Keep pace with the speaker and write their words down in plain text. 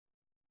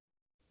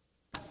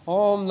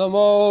Om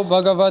Namo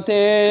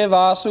Bhagavate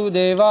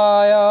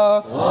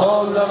Vasudevaya.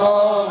 Om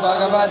Namo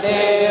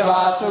Bhagavate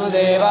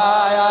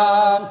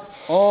Vasudevaya.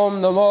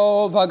 Om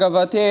Namo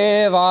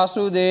Bhagavate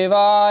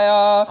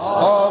Vasudevaya.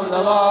 Om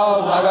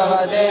Namo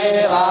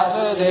Bhagavate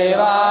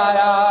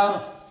Vasudevaya.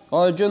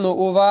 Arjuna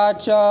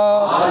uvāca.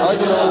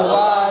 Arjuna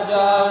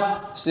uvāca.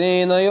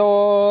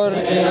 Senayor.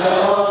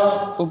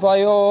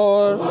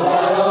 Ubhayor.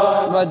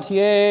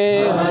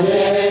 Madhye.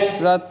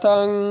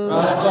 Rathaṁ.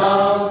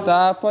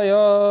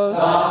 Sthāpaya.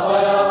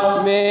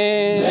 Me.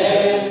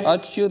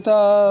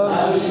 Cyuta.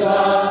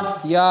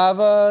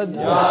 Yāvad.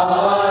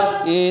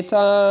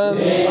 Etān.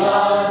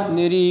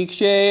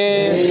 Nirīkṣe.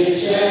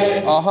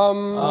 Aham.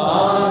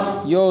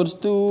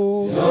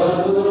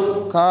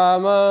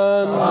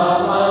 Yoddhu-kāmān.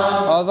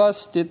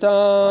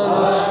 Avasthitān.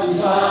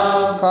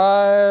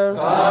 Kair.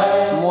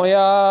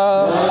 Mayā.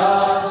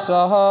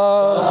 Saha.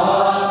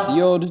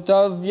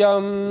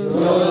 Yoddhavyam.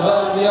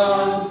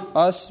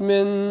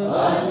 Asmin.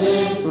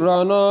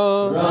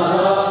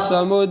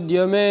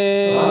 raṇa-samudyame.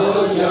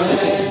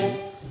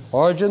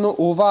 Arjuna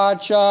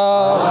uvāca.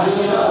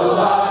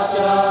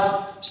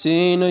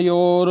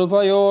 Senayor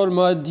ubhayor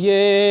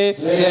madhye.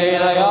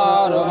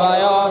 Senayor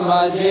ubhayor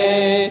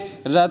madhye.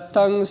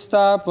 Rathaṁ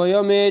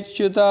sthāpaya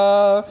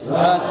cyuta.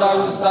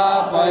 Rathaṁ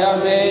sthāpaya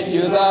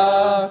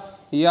cyuta.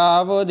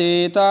 Yāvad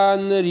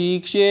etān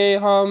nirīkṣe.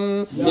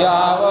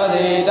 Yāvad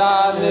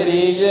etān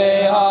nirīkṣe.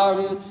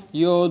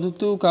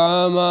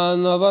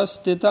 Yoddhu-kāmān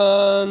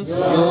avasthitān.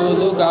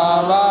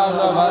 Yoddhu-kāmān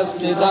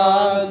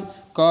avasthitān.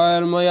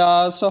 Kair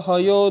mayā saha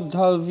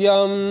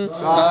yoddhavyam.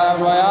 Kair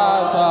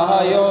mayā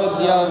saha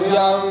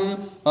yoddhavyam.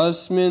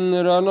 Asmin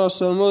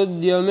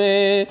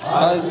raṇa-samudyame.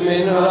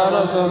 Asmin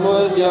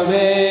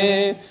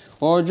raṇa-samudyame.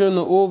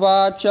 Arjuna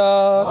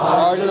uvāca.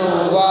 Arjuna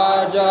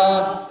uvāca.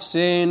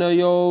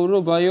 Senayor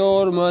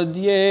ubhayor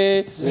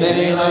madhye.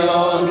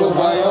 Senayor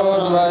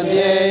ubhayor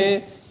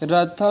madhye.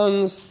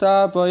 Rathaṁ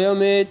sthāpaya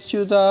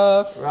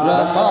cyuta.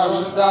 Rathaṁ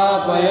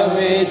sthāpaya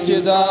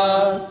cyuta.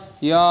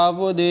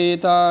 Yāvad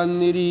etān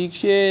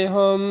nirīkṣe.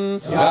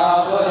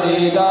 Yāvad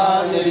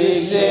etān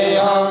nirīkṣe.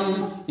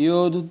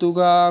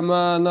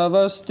 Yoddhu-kāmān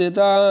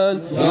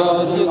avasthitān.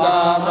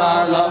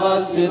 Yoddhu-kāmān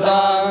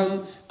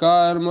avasthitān.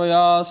 Kair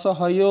mayā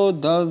saha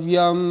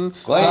yoddhavyam.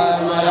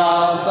 Kair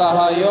mayā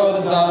saha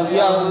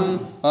yoddhavyam.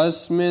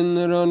 Asmin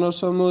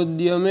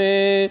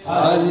raṇa-samudyame.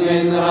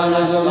 Asmin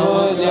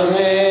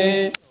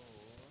raṇa-samudyame.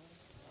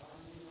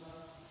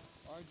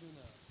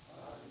 Arjuna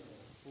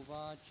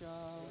uvāca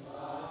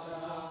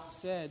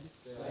said,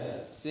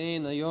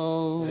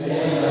 senayor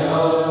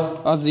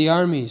of the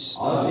armies,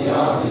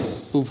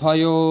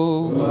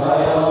 ubhayor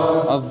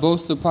of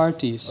both the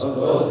parties,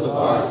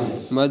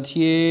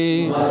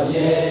 madhye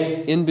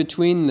in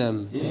between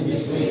them,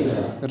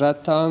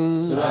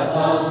 rathaṁ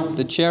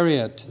the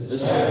chariot,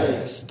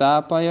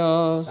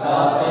 sthāpaya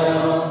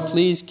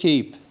please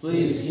keep,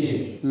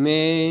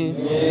 me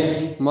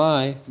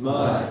my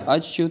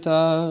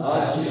cyuta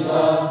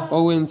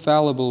O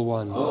infallible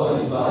one,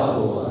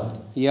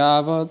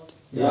 yāvad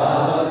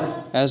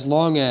as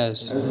long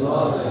as,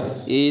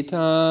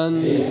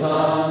 etān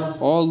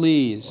all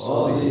these,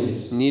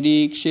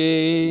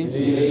 nirīkṣe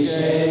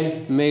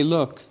may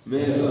look,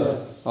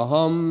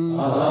 aham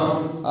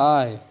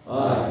I,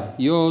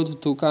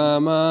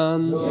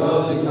 yoddhu-kāmān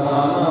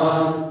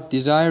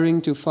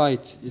desiring to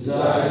fight,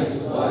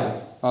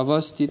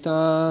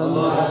 avasthitān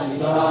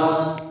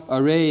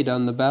arrayed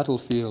on the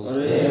battlefield,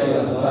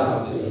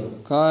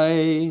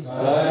 kair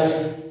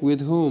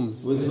with whom,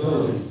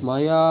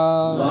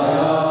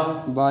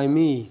 mayā by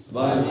me,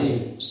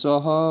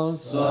 saha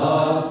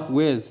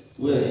with,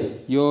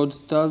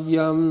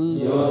 yoddhavyam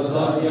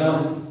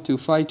to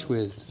fight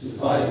with,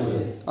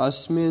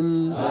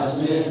 asmin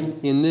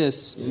in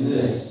this,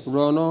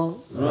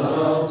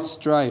 raṇa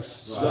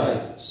strife,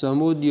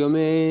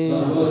 samudyame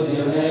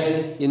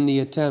in the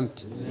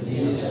attempt.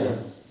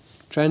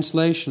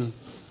 Translation.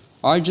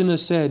 Arjuna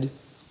said,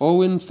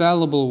 O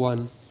infallible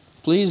one,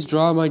 please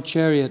draw my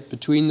chariot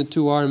between the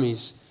two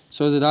armies,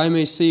 so that I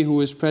may see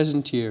who is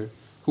present here,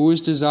 who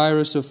is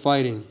desirous of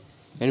fighting,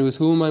 and with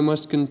whom I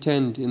must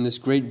contend in this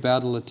great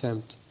battle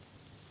attempt.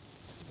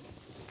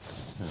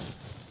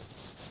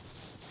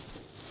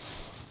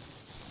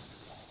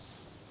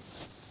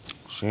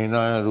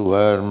 senayor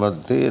ubhayor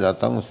madhye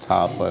rathaṁ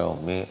sthāpaya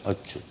me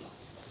achyuta.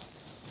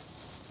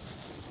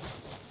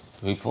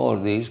 Before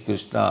this,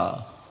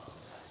 Krishna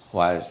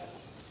was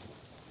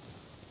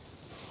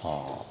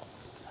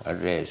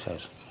addressed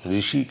as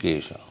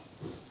Rishikesha.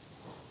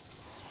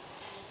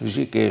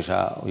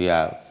 Rishikesha we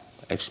have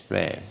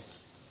explained.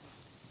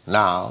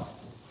 Now,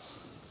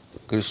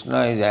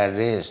 Krishna is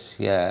addressed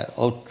here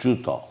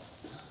Achyuta.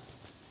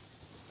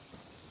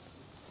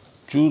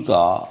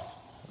 Cyuta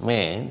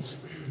means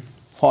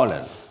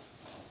fallen.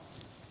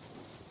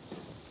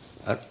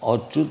 And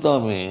Achyuta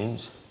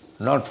means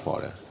not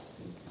fallen.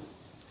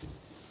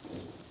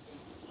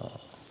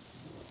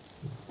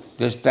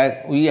 Just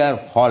like we are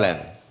fallen.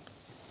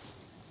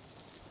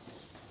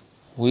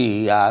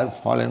 We are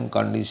fallen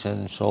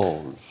conditioned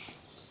souls.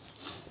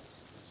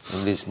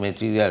 in this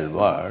material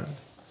world,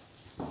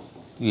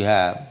 you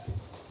have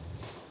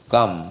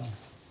come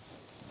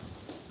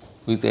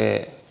with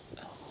a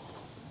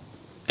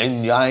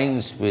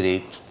enjoying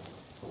spirit,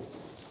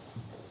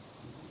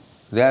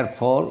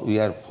 therefore we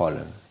are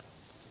fallen.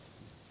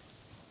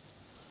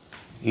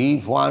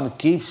 If one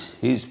keeps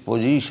his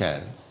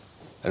position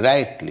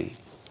rightly,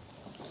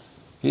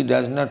 he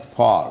does not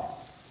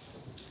fall.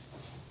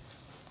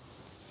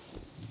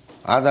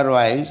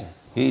 Otherwise,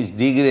 he is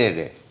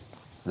degraded.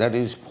 That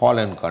is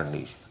fallen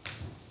condition.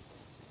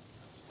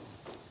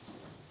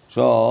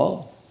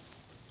 So,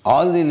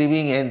 all the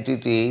living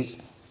entities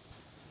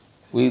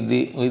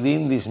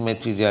within this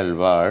material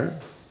world,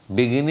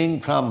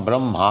 beginning from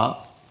Brahma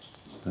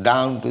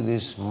down to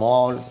this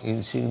small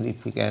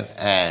insignificant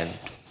ant,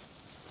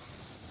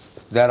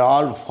 they are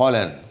all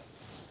fallen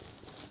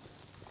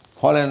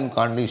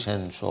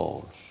conditioned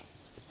souls.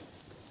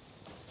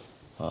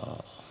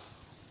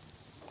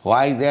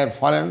 Why they are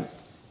fallen?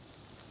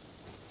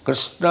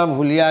 Krishna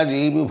bhuliya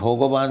jeev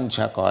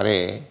bhogavancha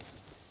kare,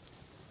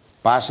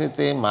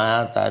 pasete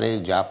maya tare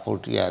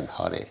japotiya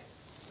dhare.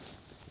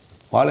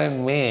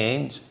 Fallen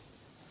means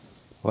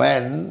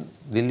when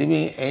the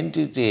living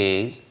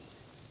entities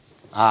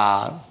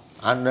are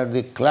under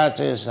the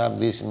clutches of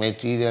this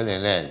material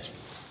energy.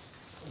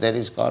 That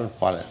is called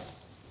fallen.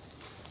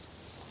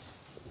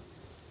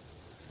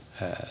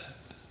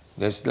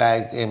 Just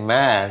like a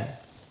man,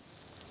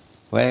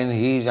 when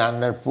he is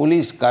under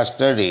police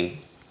custody,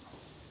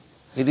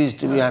 it is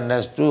to be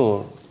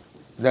understood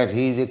that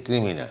he is a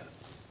criminal.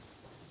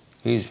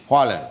 He is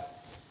fallen.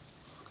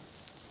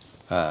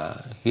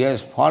 He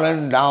has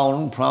fallen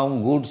down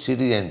from good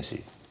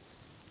citizenship.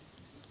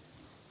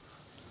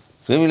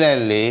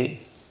 Similarly,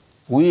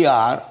 we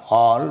are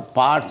all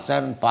parts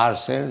and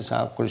parcels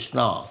of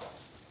Krishna.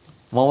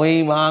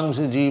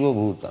 Mamaimangsa jiva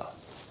bhuta.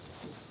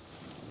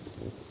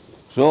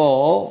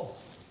 So,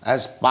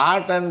 as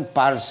part and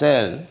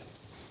parcel,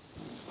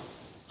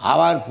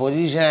 our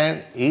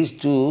position is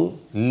to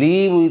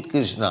live with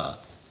Krishna.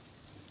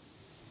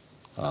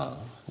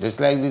 Just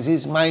like this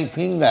is my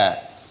finger,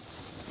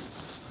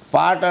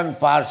 part and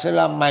parcel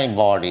of my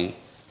body.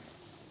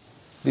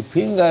 The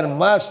finger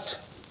must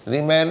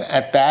remain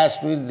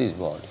attached with this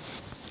body.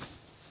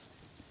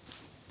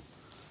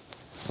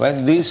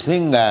 When this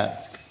finger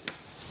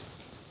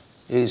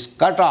is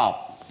cut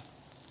off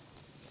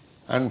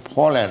and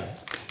fallen,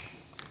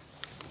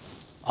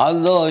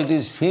 although it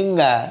is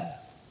finger,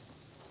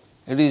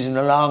 it is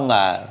no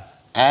longer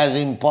as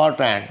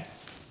important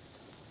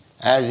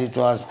as it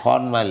was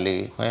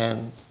formerly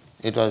when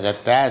it was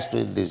attached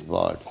with this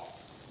body.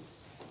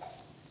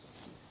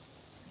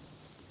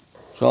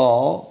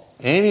 So,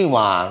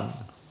 anyone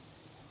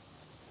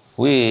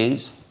who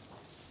is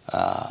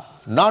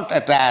not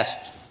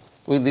attached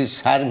with the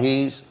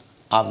service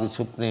of the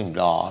Supreme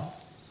Lord,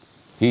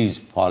 he is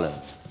fallen.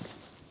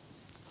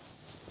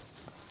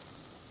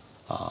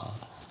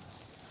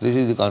 This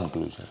is the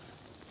conclusion.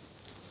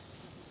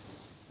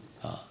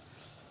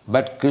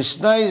 But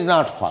Krishna is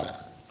not fallen.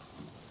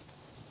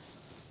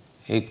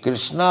 If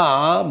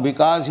Krishna,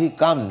 because he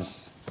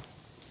comes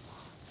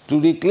to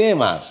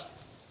reclaim us,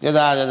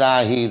 yada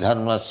yada hi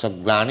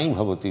dharmasya glani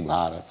bhavati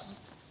bharata,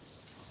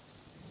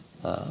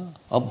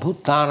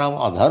 abhuttanam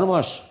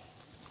adharmasya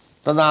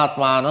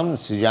tadatmanam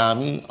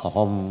srijami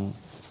aham.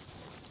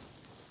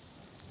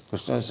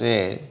 Krishna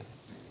says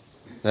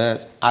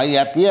that I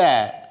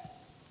appear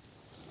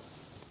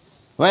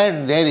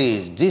when there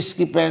is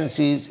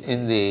discrepancies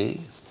in the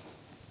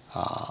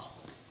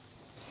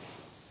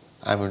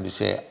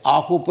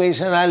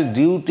occupational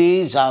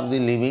duties of the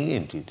living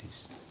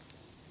entities.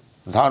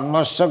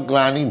 Dharmasya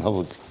glani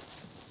bhavati.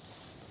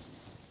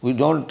 We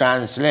don't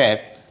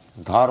translate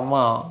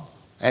dharma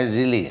as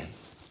religion.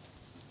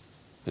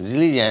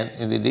 Religion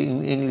in the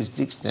English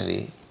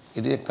dictionary,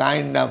 it is a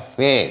kind of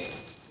faith.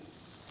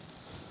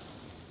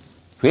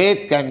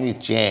 Faith can be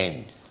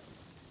changed.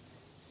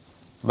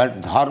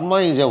 But dharma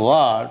is a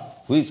word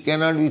which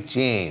cannot be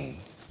changed.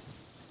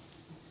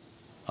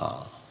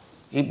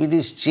 If it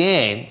is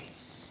changed,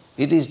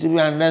 it is to be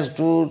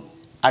understood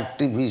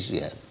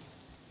artificial.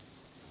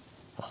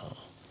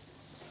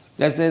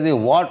 Let's say the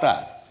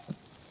water.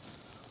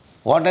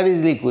 Water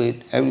is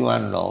liquid,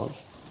 everyone knows.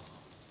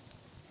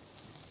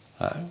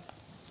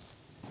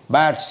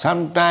 But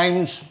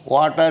sometimes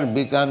water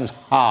becomes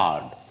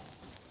hard,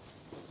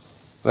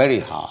 very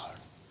hard.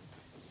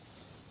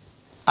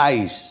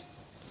 Ice.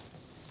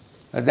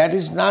 That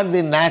is not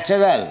the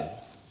natural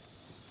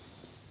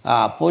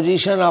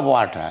position of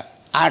water.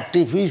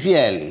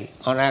 Artificially,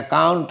 on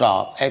account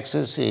of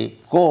excessive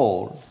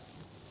cold,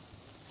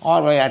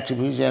 or by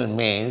artificial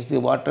means, the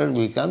water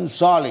becomes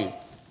solid.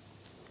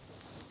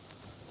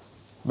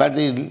 But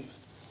the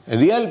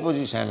real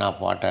position of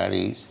water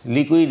is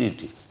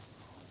liquidity.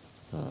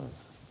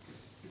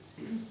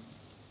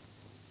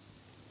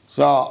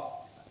 So,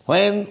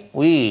 when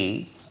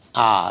we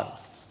are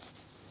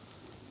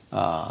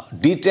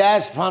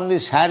detached from the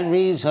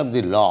service of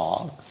the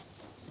Lord,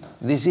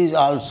 this is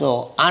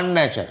also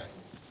unnatural.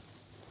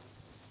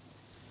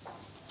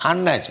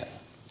 Unnatural.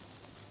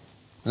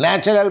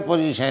 Natural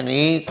position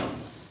is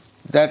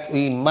that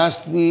we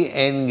must be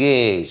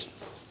engaged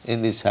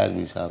in the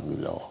service of the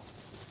Lord.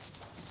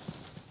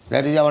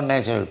 That is our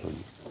natural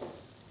position.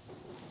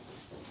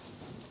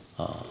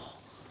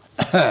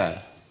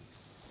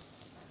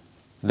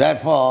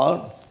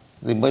 Therefore,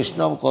 the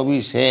Vaishnava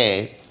Kavi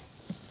says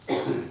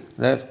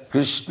that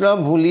Krishna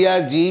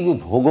bhuliya jeev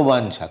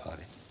bhogavancha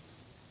kare.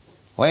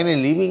 When a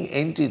living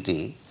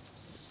entity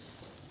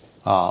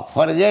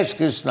forgets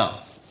Krishna,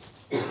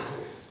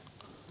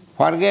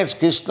 forgets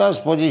Krishna's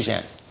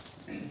position,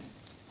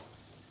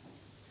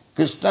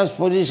 Krishna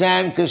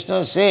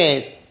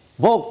says,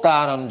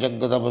 bhoktaram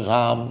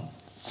jagadabhasam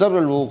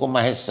sarvaloka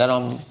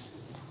maheswaram.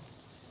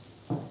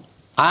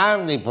 I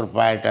am the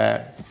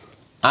proprietor,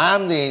 I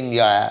am the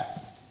enjoyer.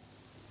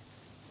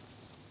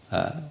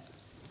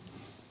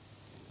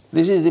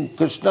 This is the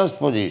Krishna's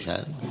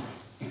position.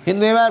 He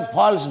never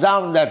falls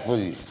down that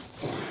position.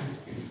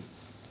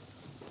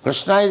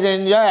 Krishna is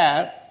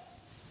enjoyer.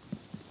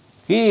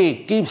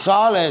 He keeps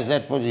always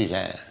that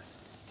position.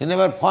 He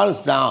never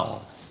falls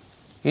down.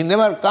 He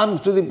never comes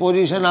to the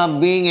position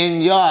of being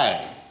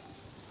enjoyed.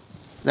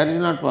 That is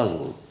not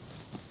possible.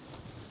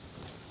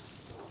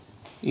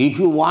 If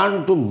you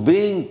want to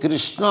bring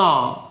Krishna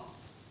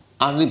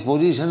on the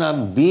position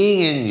of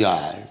being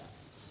enjoyed,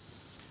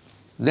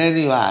 then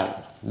you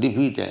are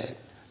defeated.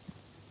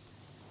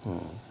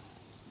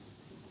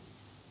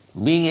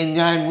 Being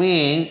enjoyed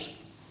means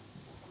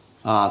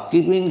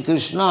keeping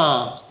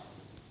Krishna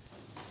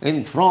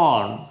in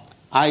front.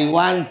 I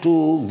want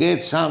to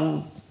get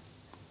some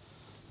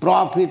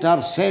profit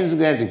of sense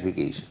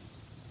gratification.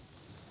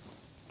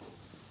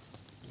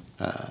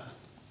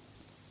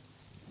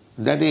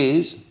 That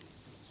is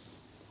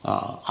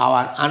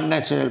our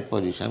unnatural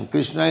position.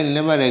 Krishna will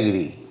never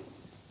agree.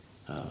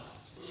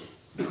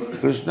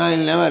 Krishna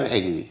will never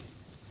agree.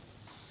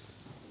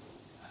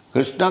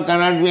 Krishna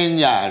cannot be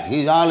enjoyed.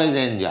 He is always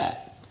enjoyed.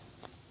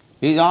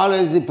 He is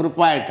always the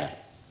proprietor.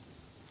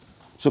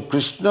 So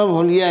Krishna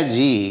bhuliya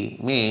ji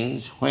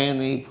means when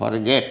we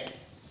forget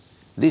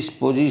this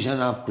position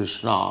of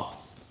Krishna,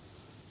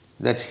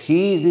 that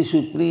he is the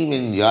supreme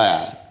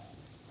enjoyer,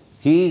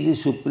 he is the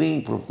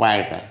supreme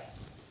proprietor.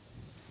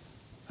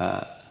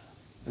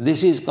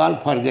 This is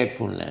called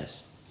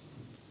forgetfulness.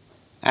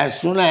 As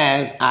soon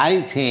as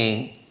I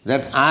think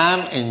that I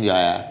am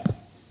enjoyer,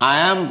 I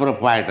am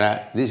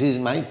proprietor, this is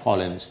my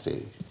fallen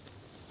stage.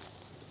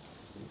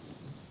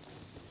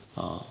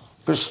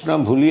 Krishna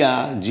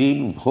bhuliya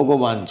jeev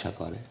bhogavancha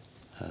kare.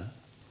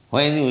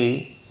 When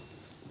we,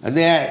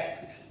 there,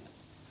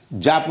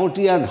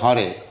 japotiya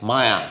dhare,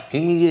 mayā,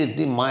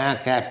 immediately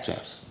mayā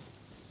captures.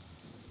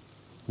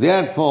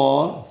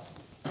 Therefore,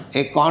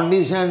 a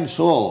conditioned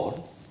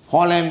soul,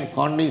 fallen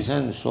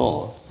conditioned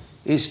soul,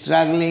 is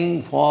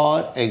struggling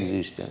for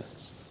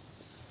existence.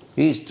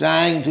 He is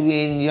trying to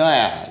be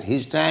enjoyer, he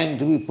is trying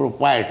to be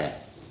proprietor.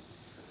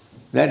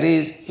 That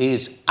is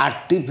his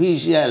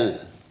artificial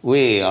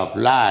way of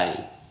life.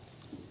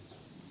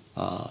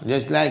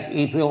 Just like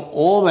if a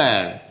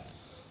woman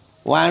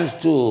wants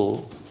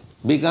to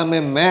become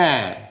a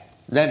man,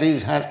 that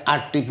is her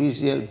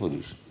artificial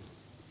position.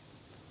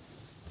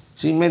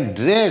 She may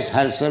dress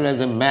herself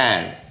as a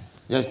man,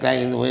 just like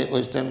in the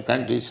Western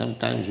countries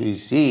sometimes we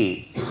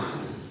see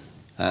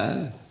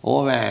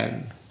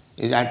woman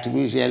is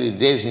artificially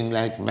dressing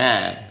like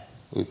man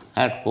with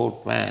hat,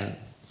 coat, pant,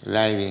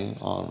 riding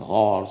on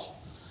horse.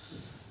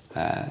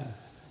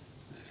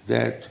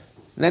 That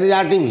is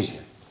artificial.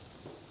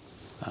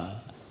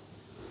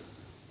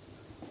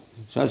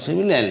 So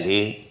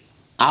similarly,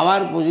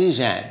 our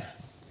position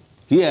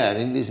here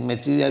in this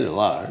material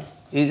world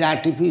is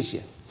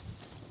artificial.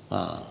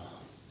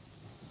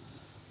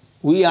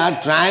 We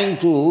are trying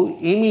to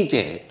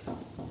imitate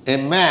a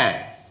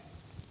man.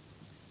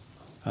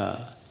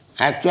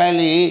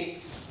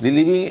 Actually, the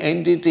living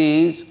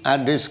entities are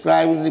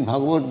described in the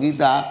Bhagavad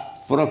Gita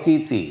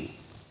prakriti.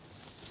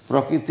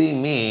 Prakriti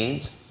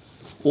means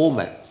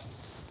woman,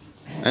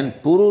 and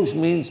purush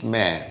means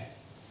man.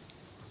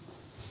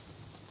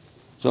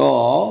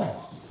 So,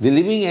 the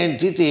living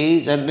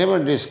entities are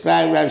never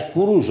described as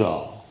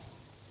purusha.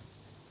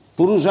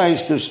 Purusha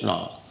is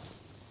Krishna.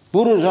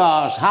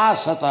 Purusha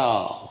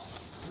sthāpaya.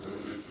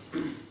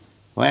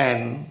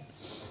 When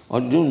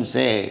Arjuna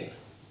said,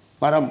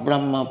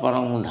 Parabrahma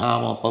param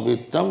dhama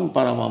pavitram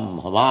paramam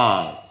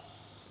bhavan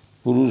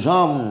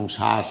purusham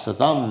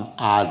sāsvatam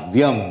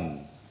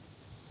ādyam.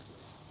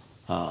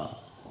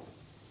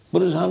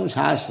 Purusham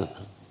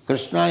sāsvatam.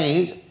 Krishna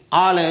is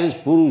always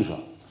Purusha.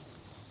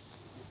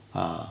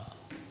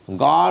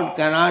 God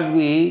cannot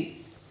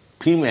be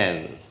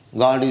female.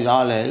 God is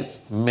always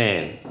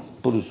male,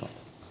 Purusha.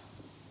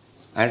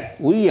 And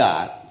we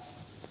are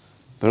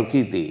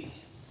Prakriti.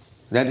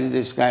 That is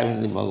described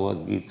in the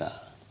Bhagavad Gita.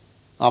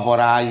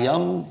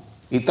 Aparayam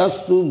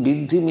itastu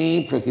vidhi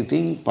me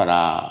prakritim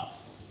para.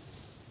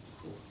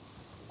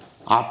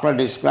 After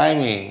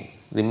describing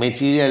the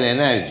material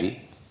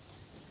energy,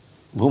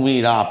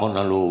 bhumi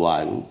rapanalo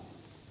vayu,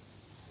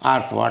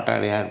 earth, water,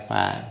 air,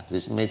 fire,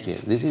 this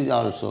material, this is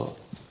also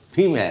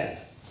female.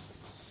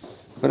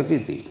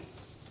 Prakriti.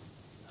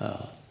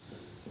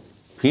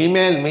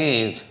 Female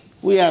means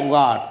we have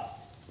got,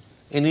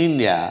 in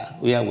India,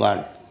 we have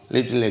got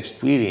little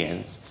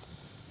experience.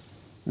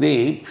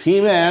 The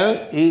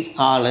female is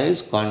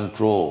always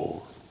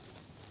controlled.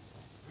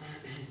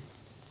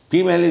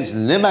 Female is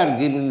never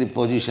given the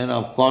position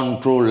of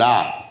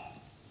controller.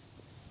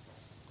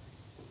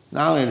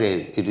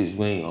 Nowadays it is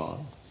going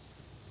on.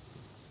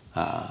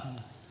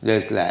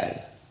 Just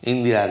like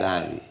Indira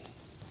Gandhi,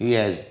 he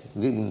has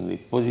given the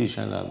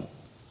position of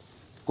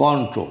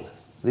controller.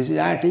 This is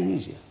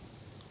artificial.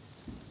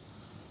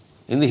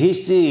 In the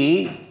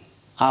history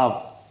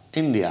of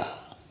India,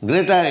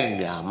 Greater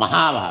India,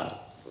 Mahabharata,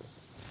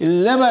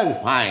 you'll never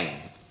find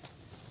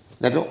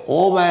that a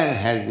woman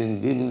has been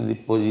given the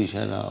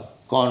position of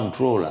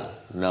controller.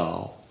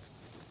 No.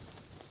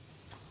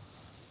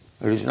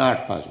 It is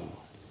not possible.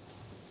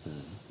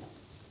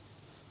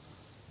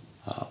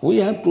 We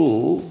have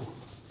to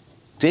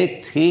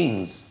take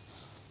things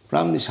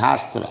from the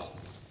Shastra.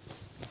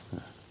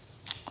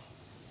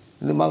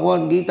 In the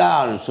Bhagavad Gita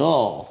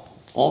also,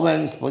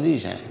 woman's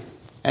position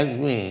has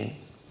been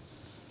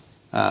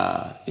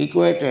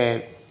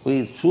equated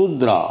with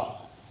Sudra.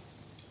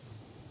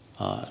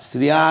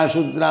 Striya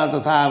Shudra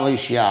tatha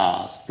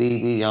vaishya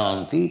stipi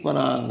janti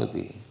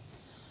parangati.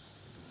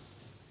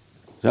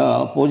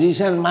 So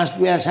position must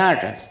be a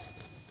certain.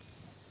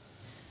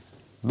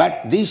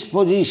 But this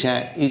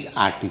position is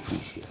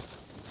artificial.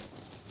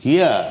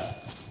 Here,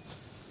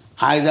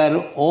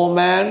 either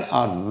woman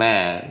or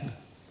man,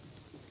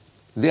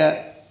 they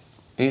are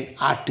in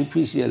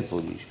artificial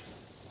position.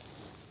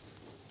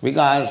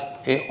 Because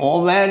a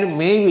woman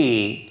may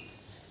be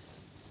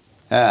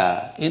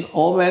in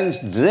woman's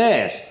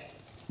dress,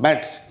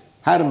 but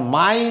her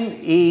mind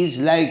is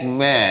like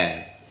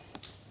man.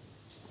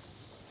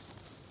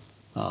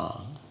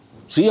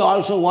 She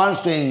also wants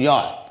to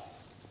enjoy.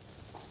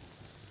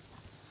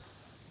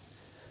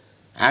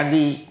 And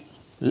the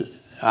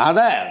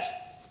others,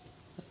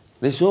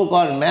 the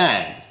so-called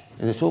man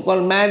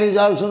is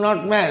also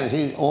not man,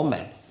 he is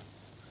woman.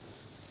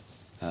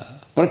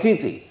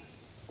 Prakriti,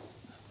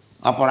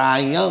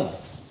 aparayam,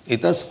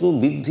 itastu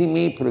viddhi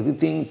me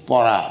prakritim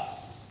para.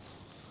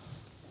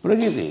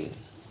 Prakriti,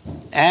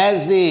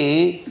 as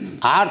the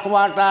earth,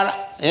 water,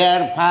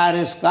 air,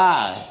 fire,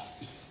 sky,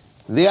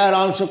 they are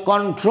also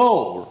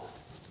controlled.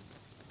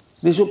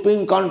 The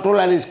supreme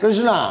controller is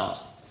Krishna.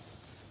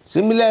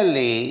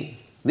 Similarly,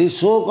 the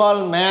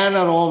so-called man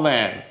or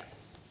woman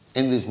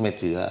in this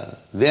material,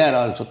 they are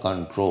also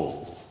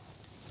controlled.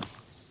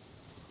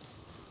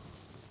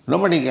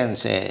 Nobody can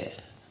say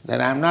that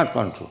I am not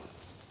controlled.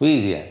 Who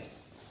is here?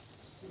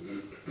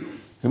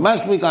 He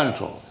must be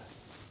controlled.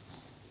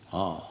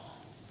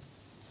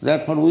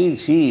 Therefore we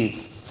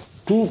see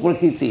two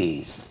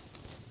prakritis,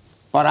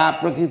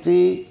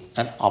 para-prakriti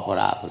and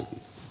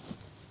apara-prakriti.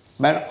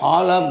 But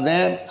all of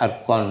them are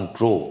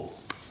controlled.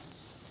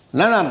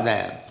 None of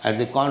them are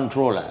the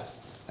controller.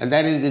 And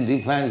that is the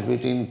difference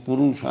between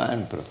Purusha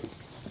and Prakriti.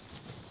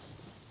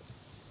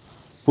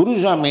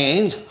 Purusha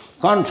means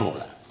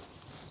controller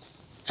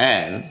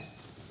and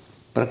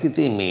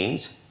Prakriti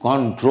means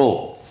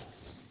control.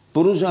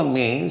 Purusha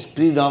means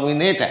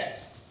predominated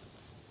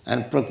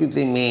and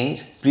Prakriti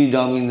means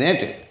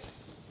predominated.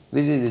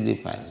 This is the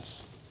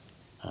difference.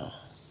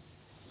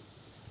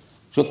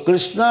 So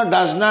Krishna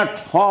does not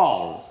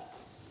fall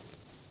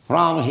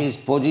from his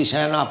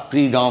position of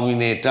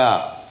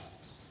predominator.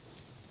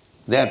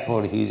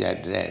 Therefore he is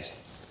addressed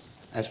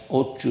as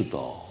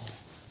Achyuta.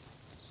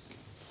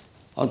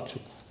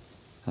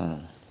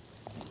 Achyuta.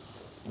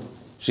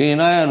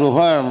 Senayor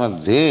ubhayor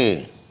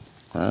madhye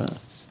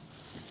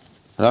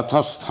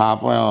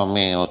rathaṁ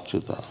me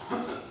Achyuta.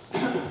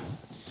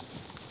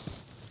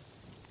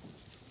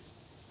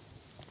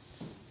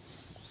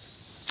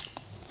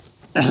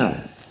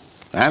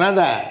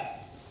 Another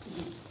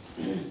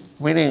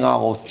meaning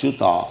of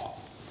Achyuta,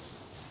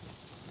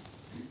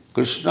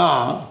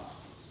 Krishna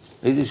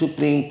is the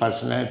Supreme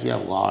Personality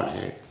of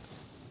Godhead.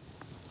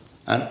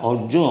 And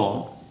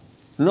Arjuna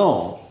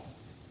knows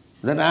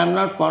that I am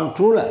not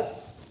controller.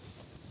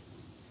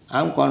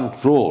 I am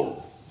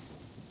controlled.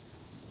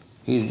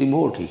 He is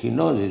devotee, he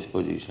knows his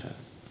position.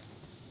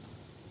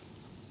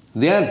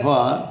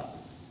 Therefore,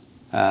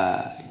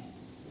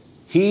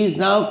 he is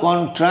now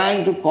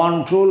trying to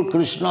control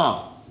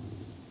Krishna.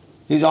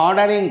 He is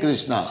ordering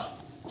Krishna.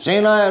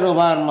 Senayor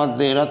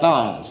madhye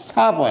rathaṁ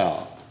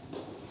sthāpaya.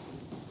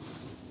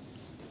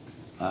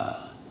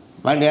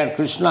 My dear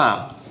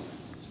Krishna,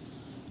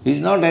 he is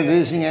not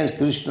addressing as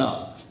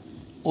Krishna,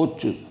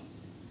 Achyuta.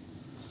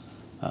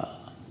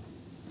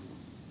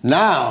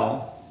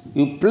 Now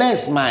you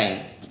place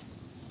my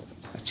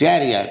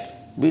chariot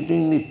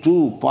between the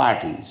two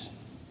parties.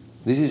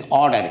 This is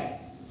ordering.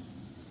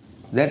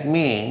 That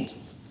means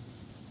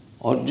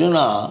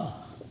Arjuna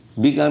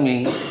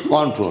becoming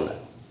controller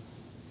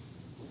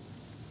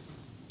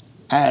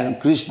and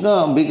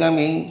Krishna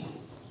becoming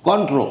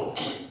controlled.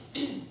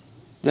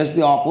 Just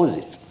the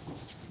opposite.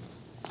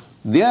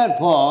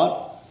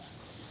 Therefore,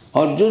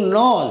 Arjuna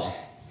knows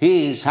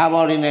his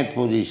subordinate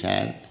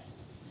position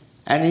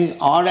and he is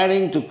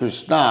ordering to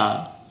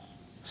Krishna,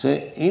 so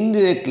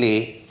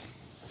indirectly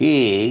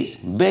he is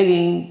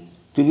begging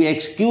to be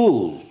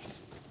excused.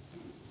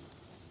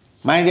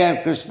 My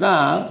dear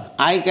Krishna,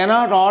 I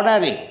cannot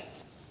order it.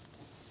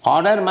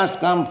 Order must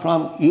come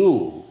from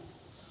you.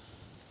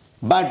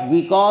 But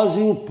because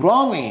you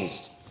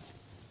promised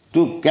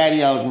to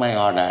carry out my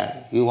order,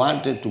 you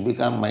wanted to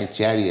become my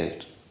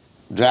chariot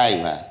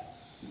driver,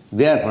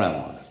 therefore I am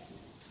ordering.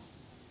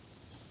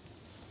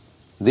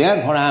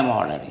 Therefore I am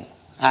ordering.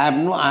 I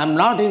am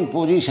not in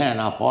position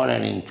of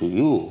ordering to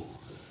you,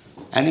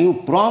 and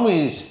you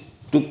promised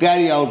to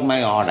carry out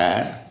my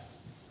order,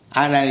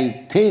 and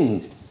I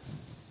think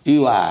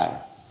you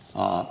are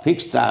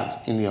fixed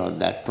up in your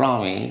that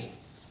promise,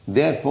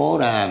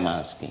 therefore I am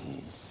asking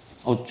you,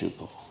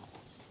 Achyuta.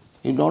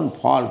 You don't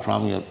fall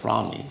from your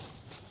promise.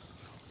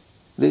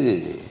 This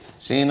is it.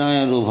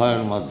 Senayor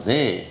ubhayor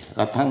madhye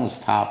rathaṁ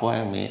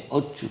sthāpaya me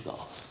Achyuta.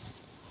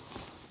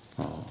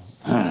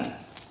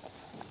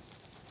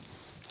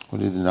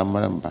 What is the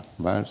number of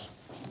verse?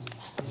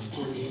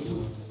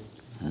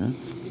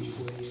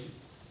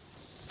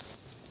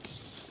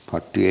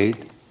 48.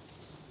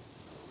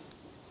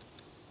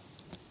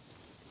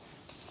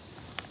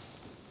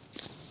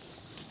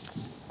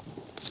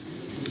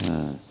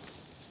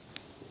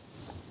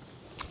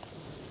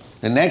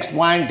 The next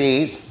point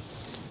is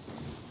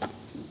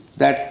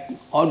that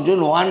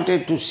Arjuna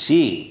wanted to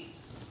see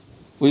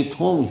with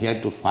whom he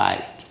had to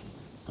fight.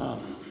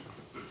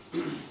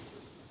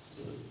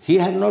 He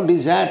had no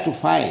desire to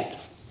fight.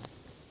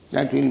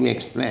 That will be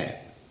explained.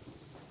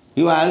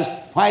 He was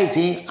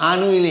fighting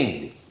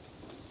unwillingly.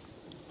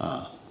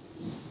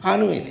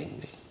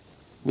 Unwillingly.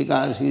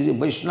 Because he is a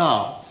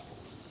Vaishnava.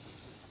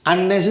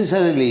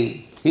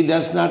 Unnecessarily, he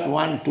does not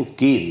want to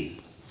kill.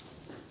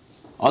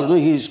 Although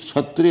he is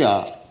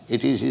Kshatriya,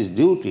 it is his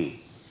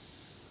duty.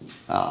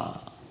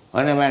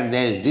 Whenever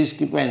there is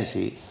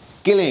discrepancy,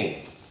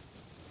 killing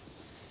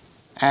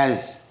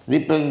as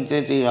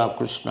representative of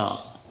Krishna.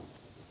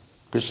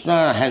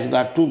 Krishna has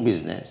got two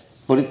business.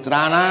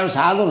 Paritrāṇāya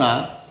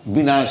sadhuna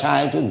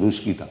vināṣāya ca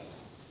duṣkita.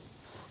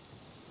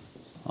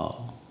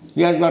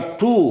 He has got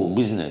two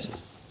businesses.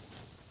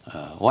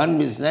 One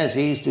business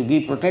is to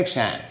give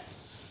protection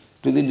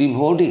to the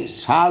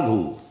devotees,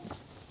 sadhu.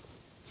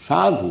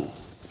 Sadhu.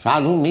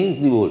 Sadhu means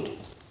devotee.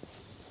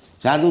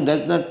 Sadhu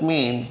does not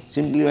mean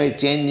simply by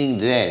changing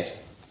dress,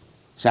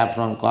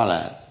 saffron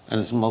collar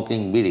and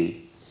smoking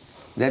bidi.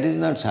 That is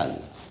not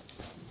sadhu.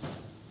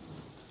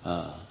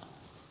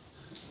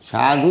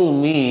 Sadhu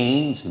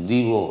means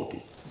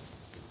devotee.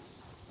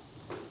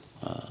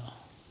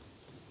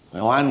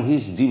 One who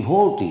is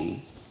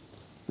devotee,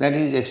 that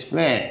is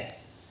explained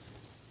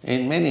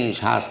in many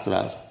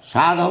shastras.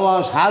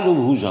 Sadhava sadhu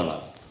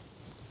bhujana.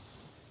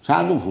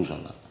 Sadhu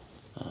bhujana.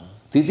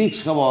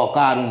 Titikṣava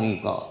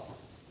karunika.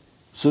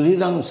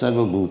 Suhridam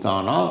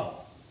sarvabhutana.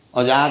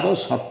 Ajado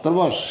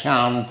sattva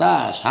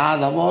shanta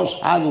sadhava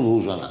sadhu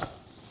bhujana.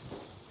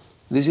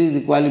 This is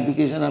the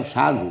qualification of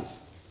sadhu.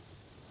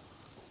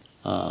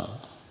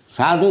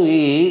 Sadhu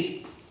is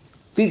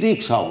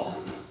titikṣava.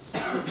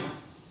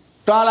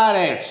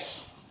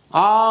 Tolerates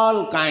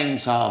all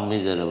kinds of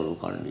miserable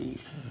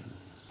conditions.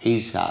 He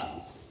is sadhu.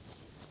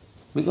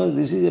 Because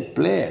this is a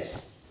place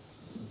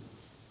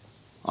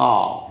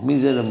of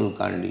miserable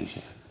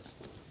condition.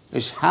 A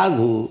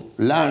sadhu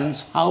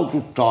learns how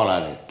to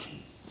tolerate.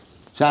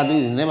 Sadhu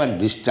is never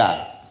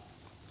disturbed.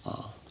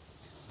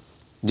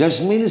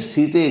 Jasmin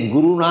sthite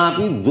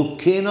gurunapi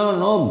dukkhena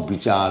no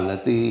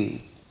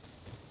vichalati.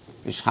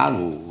 A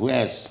sadhu who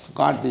has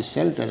got the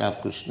shelter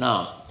of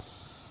Krishna,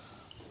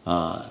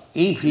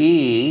 if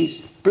he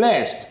is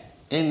placed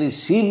in the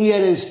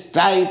severest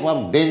type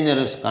of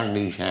dangerous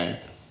condition,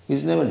 he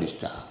is never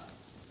disturbed.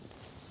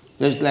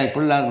 Just like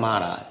Prahlad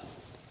Maharaj.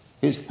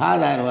 His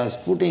father was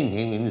putting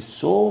him in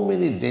so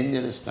many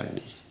dangerous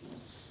conditions.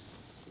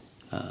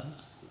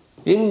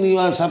 Even he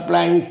was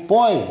supplied with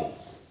poison.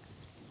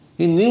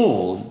 He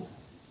knew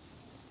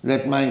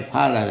that my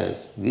father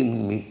has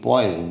given me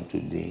poison to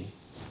drink.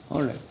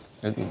 All right,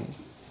 let me.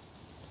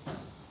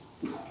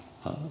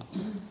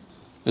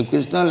 If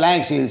Krishna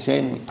likes, he will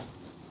send me.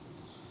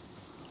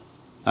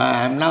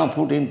 I am now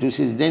put into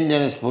this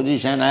dangerous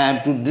position, I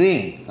have to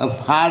drink. A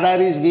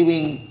father is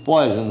giving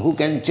poison, who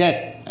can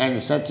check?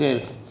 And such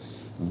a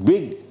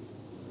big,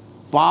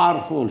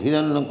 powerful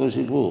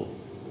Hiranyakashipu.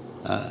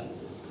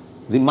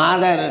 The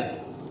mother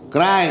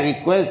cried,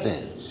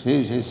 requested.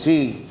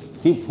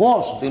 He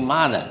forced the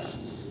mother,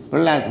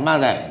 Prahlad's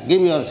mother,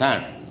 give your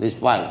son this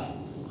poison.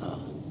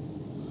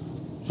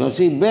 So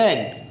she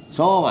begged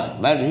so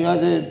much, but he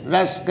was a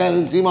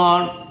rascal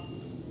demon.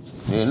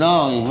 You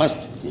know, he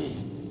must be.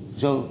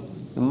 So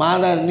the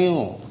mother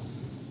knew,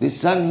 the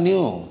son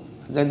knew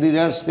that the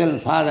rascal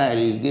father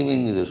is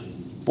giving this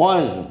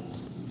poison.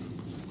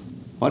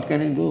 What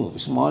can he do?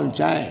 Small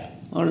child.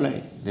 All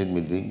right, let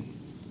me drink.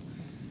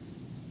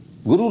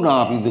 Guru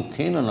napi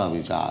dukkhena na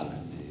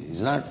vichalati. He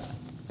is not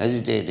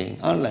hesitating.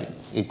 All right,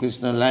 if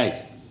Krishna likes,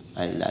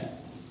 I like.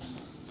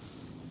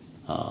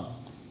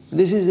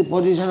 This is the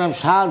position of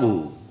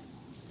sadhu.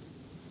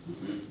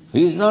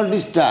 He is not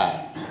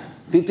disturbed.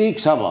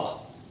 Nirīkṣe.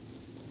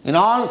 In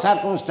all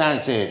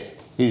circumstances,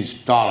 he is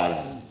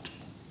tolerant.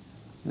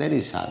 That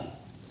is sadhu.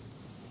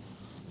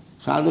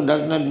 Sadhu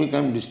does not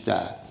become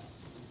disturbed.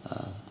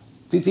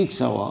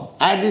 Nirīkṣe.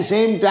 At the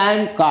same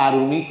time,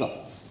 karunika.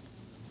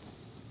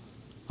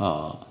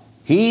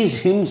 He is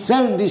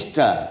himself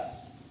disturbed,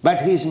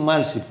 but he is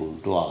merciful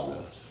to others.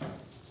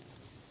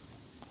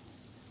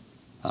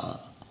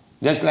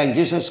 Just like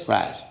Jesus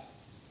Christ.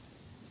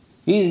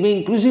 He is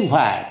being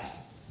crucified,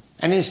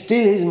 and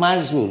still he is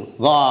merciful.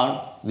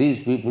 God, these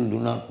people do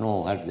not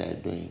know what they are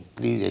doing.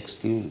 Please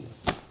excuse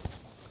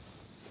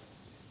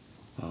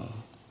them.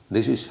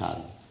 This is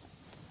sadhu.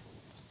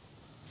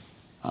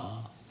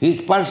 He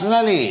is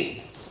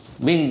personally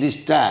being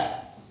disturbed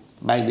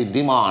by the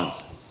demons,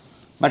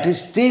 but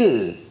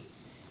still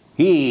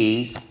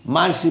he is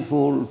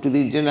merciful to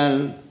the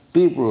general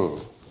people.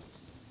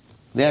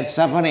 They are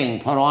suffering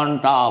for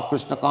want of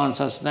Krishna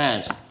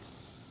consciousness.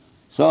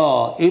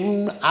 So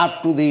even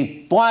up to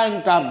the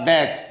point of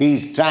death, he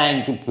is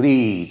trying to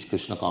preach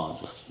Krishna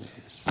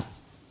consciousness.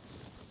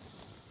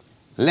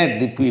 Let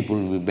the people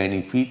be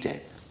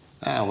benefited.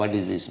 What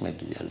is this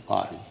material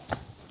body?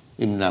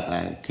 Even if I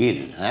am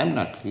killed, I am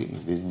not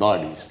killed. This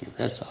body is killed,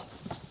 that's all.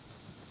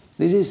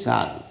 This is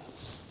sadhu.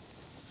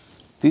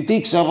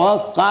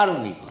 Nirīkṣe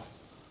karunika.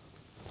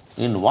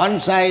 In one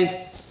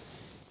side,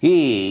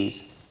 he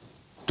is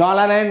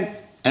tolerant,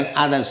 and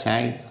other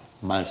side,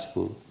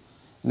 merciful.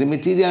 The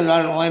material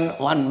world, when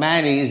one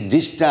man is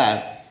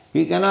disturbed,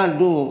 he cannot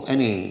do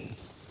any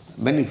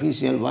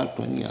beneficial work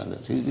to any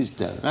others. He is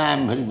disturbed. I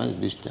am very much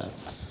disturbed.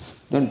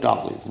 Don't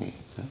talk with me.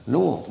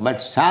 No,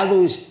 but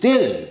sadhu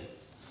still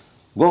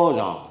goes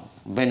on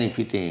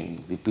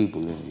benefiting the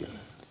people in real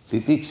life.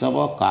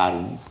 Nirīkṣe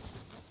karunika.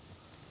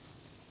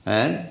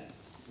 And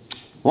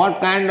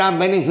what kind of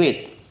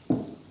benefit?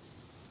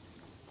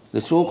 The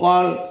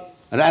so-called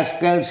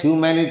rascals'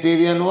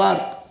 humanitarian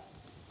work?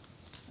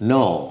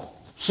 No.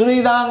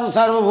 Sridang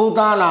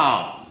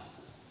sarvabhutanam.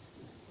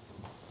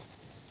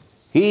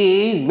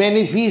 He is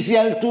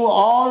beneficial to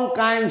all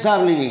kinds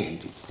of living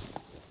entities.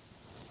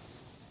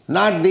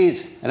 Not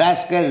this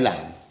rascal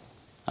line.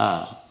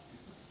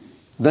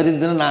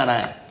 Daridra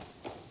Narayan.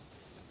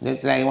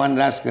 Just like one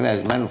rascal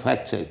has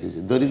manufactured this,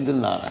 Daridra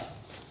Narayan.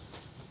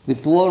 The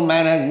poor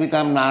man has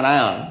become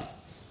Narayan,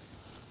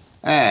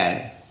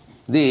 and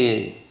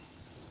the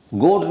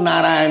goat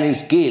Narayan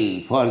is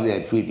killed for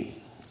their feeding.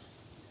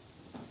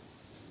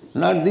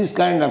 Not this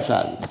kind of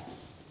sadhu.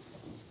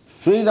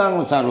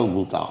 Sridang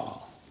sarvabhutana.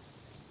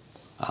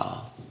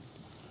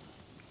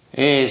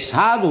 A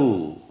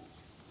sadhu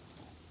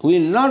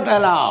will not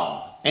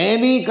allow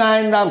any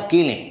kind of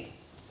killing.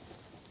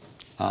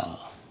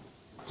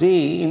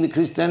 See, in the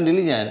Christian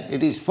religion,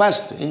 it is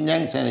first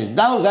injunction is,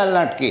 thou shalt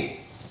not kill.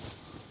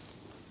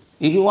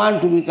 If you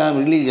want to become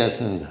religious,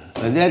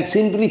 they are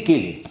simply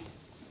killing.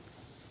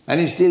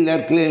 And still they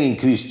are claiming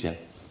Christian.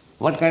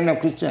 What kind of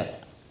Christian?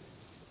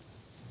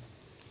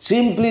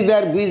 Simply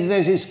their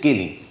business is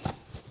killing.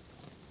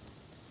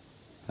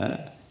 So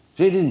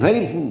it is very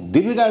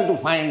difficult to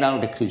find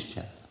out a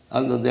Christian,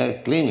 although they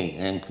are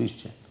claiming I am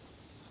Christian.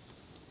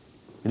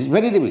 It is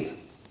very difficult.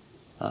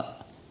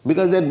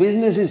 Because their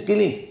business is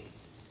killing.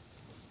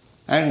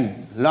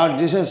 And Lord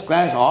Jesus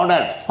Christ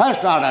ordered,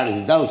 first order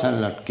is, thou shalt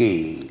not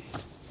kill,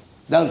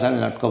 thou shalt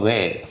not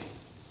covet.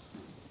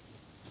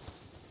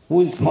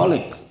 Who is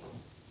following?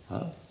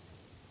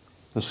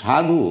 The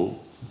sadhu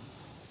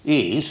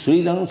is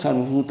Sridang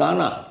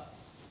sarvabhutana.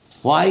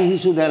 Why he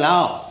should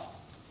allow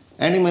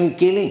animal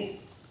killing?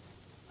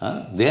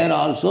 They are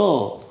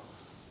also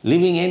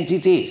living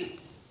entities.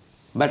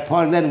 But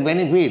for their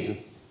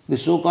benefit, the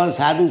so-called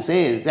sadhu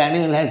says the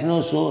animal has no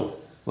soul.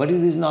 What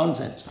is this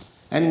nonsense?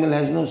 Animal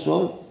has no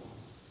soul.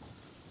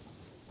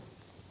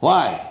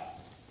 Why?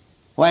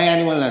 Why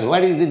animal and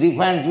what is the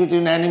difference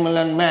between animal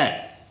and man?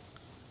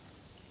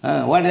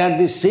 What are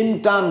the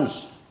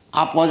symptoms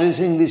of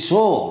possessing the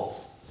soul?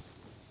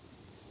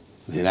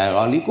 They are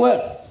all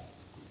equal.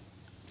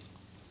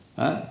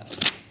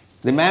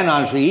 The man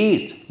also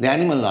eats, the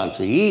animal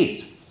also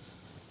eats.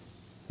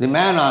 The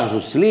man also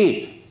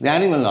sleeps, the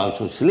animal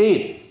also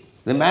sleeps.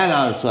 The man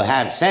also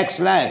has sex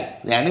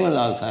life, the animal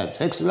also has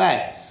sex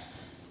life.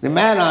 The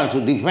man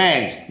also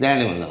defends, the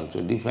animal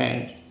also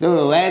defends.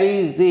 So where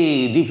is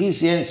the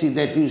deficiency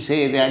that you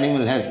say the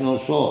animal has no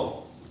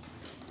soul?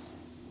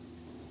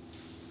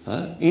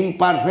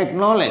 Imperfect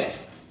knowledge,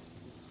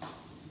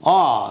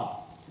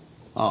 or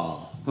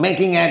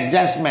making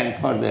adjustment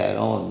for their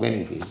own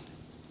benefit.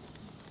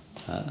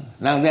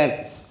 Now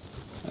they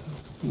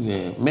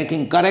are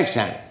making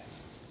correction.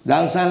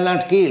 Thou shalt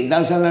not kill,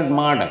 thou shalt not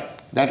murder.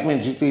 That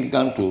means it will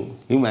come to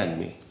human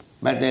being.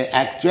 But the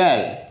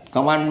actual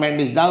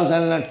commandment is thou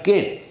shalt not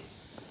kill.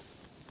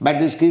 But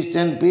these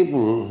Christian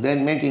people, they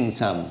are making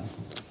some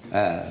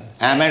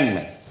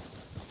amendment.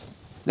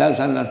 Thou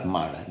shalt not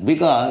murder.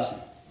 Because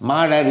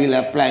murder will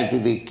apply to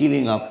the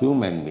killing of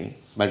human being.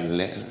 But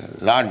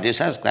Lord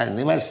Jesus Christ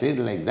never said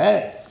like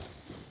that.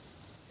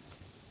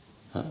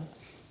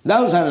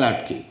 Thou shalt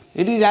not kill.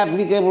 It is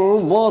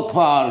applicable both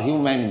for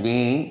human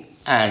being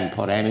and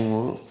for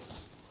animal,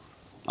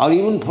 or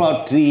even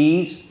for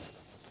trees.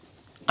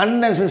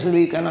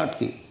 Unnecessarily cannot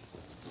kill.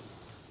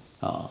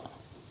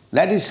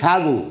 That is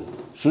sadhu.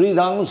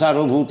 Sridham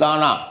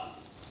sarvabhutana.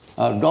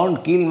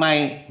 Don't kill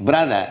my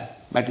brother,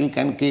 but you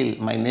can kill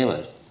my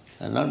neighbors.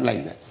 Not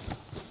like that.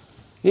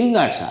 He is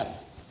not sadhu.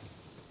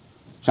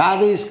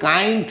 Sadhu is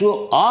kind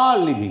to all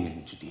living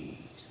entities.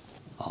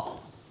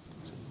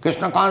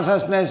 Krishna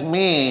consciousness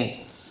means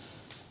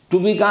to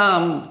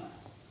become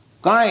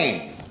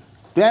kind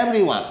to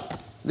everyone.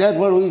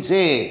 Therefore we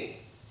say,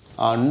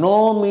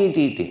 no meat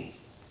eating.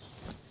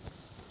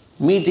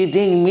 Meat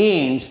eating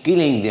means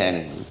killing the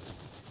animals.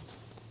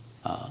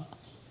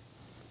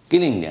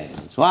 Killing the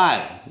animals.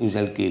 Why? You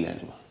shall kill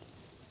animals.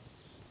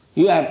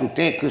 You have to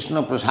take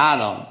Krishna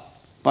prasadam,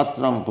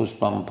 patram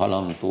puspam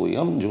phalam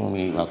toyam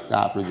jumi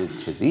bhakta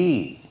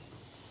prajachyati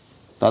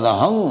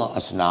tadaham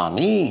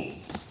asnami.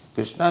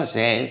 Krishna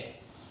says,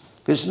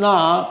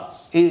 Krishna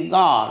is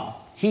God.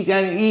 He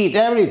can eat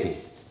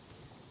everything.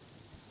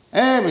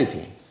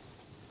 Everything.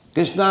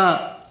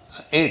 Krishna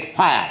ate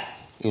fire,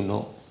 you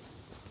know.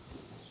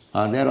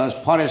 There was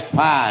forest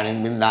fire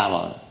in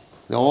Vrindavan.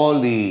 All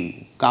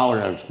the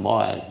cowards,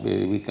 boys,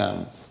 they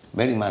become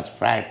very much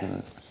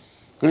frightened.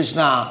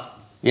 Krishna,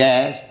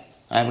 yes,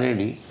 I am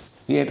ready.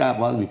 He ate up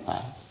all the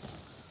fire.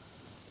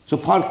 So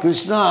for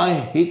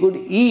Krishna, he could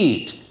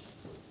eat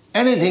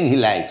anything he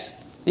likes.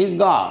 He is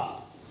God.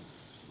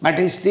 But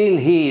still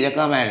he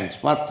recommends,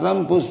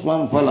 patram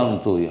puspam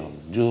phalam tuyam,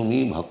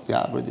 jumi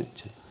bhaktya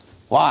prajachyati.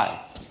 Why?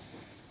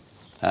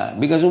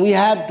 Because we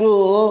have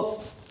to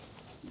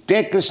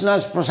take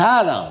Krishna's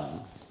prasadam.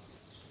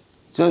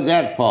 So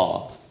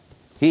therefore,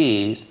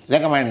 he is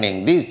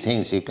recommending these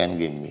things you can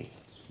give me.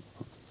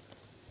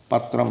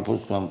 Patram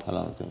puspam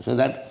phalam tuyam. So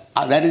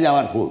that is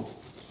our food.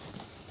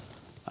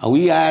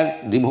 We as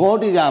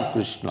devotees of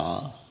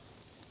Krishna,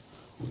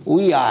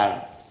 we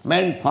are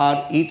meant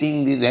for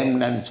eating the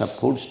remnants of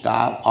food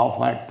stuff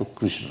offered to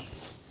Krishna.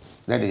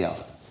 That is our.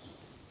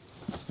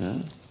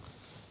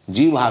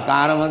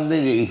 Yoddhu-kāmān.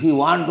 If you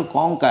want to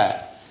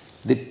conquer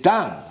the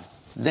tongue,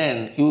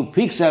 then you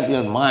fix up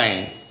your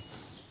mind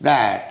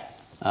that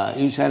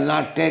you shall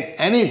not take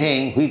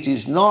anything which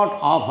is not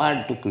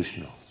offered to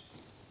Krishna.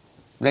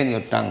 Then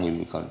your tongue will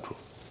be controlled.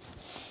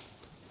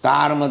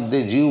 Tār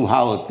madhye jiv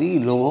bhavati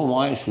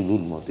lobhamaya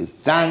sudurmati.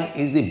 Tongue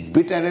is the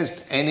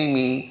bitterest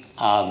enemy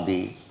of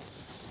the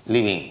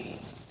living being.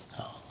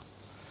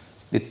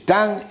 The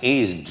tongue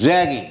is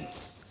dragging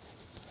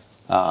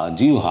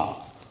jivha.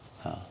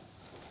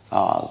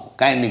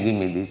 Kindly give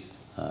me this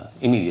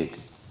immediately.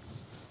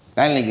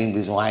 Kindly give me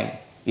this wine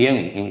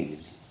immediately.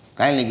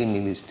 Kindly give me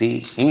this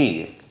tea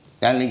immediately.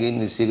 Kindly give me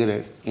this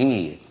cigarette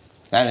immediately.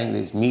 Kindly give me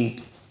this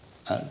meat.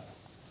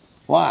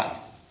 Why?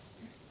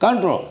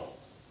 Control.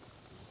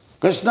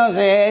 Krishna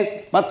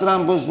says,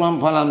 patram puspam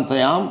phalam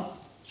tayam.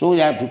 So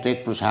you have to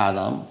take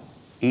prasadam,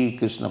 eat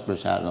Krishna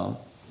prasadam.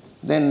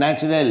 Then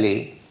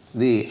naturally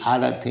the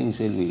other things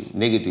will be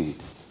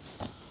negativity.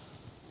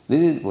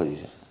 This is the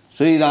position.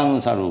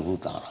 Sridham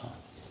sarvabhutana.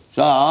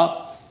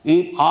 So,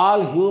 if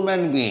all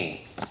human being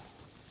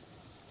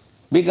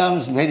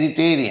becomes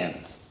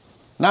vegetarian,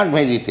 not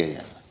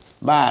vegetarian,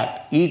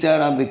 but eater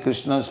of the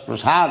Krishna's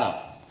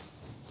prasadam,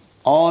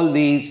 all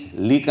these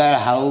liquor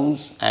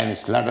house and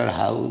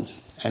slaughterhouse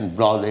and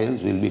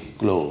brothels will be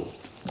closed.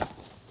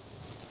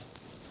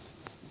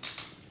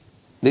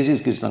 This is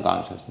Krishna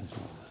consciousness.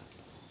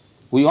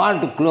 We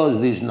want to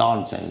close this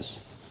nonsense.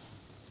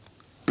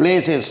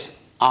 Places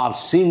of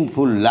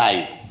sinful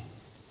life,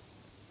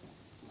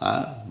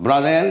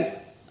 brothels,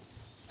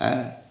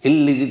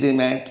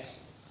 illegitimate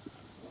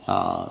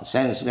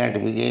sense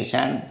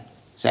gratification,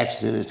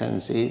 sex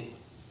relationship,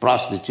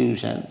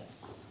 prostitution.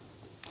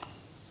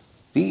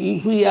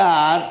 If we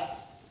are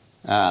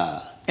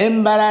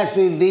embarrassed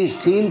with this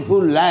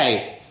sinful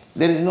life,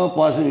 there is no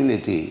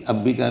possibility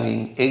of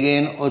becoming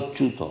again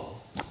achyuta.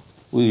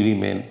 We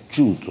remain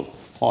cyuta,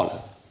 fallen.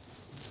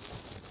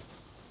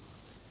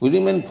 We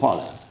remain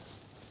fallen.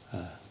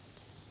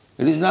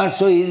 It is not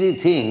so easy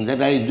thing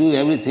that I do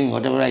everything,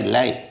 whatever I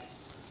like.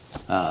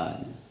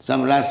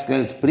 Some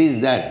rascals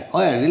preach that,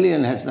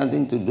 religion has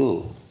nothing to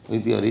do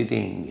with your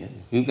eating.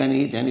 You can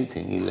eat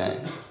anything you like,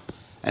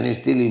 and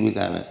still you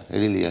become a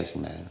religious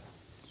man.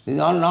 This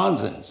is all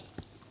nonsense.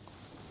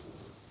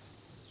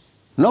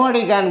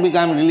 Nobody can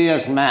become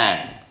religious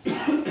man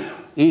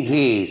if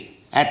he is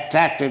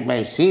attracted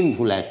by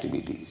sinful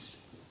activities.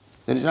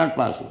 That is not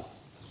possible.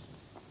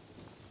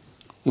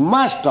 You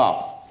must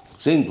stop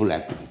sinful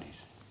activities.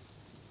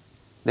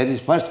 That is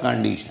first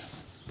condition.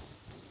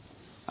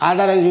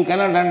 Otherwise you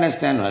cannot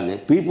understand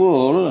what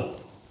people,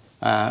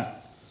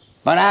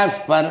 perhaps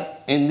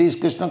in this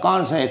Krishna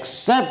consciousness,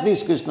 except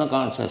this Krishna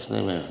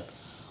consciousness,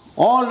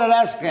 all the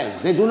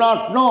rascals, they do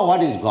not know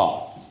what is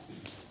God.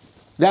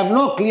 They have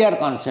no clear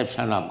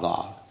conception of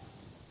God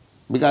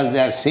because they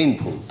are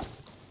sinful.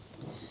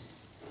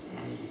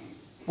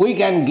 We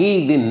can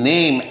give the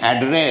name,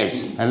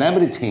 address and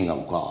everything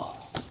of God.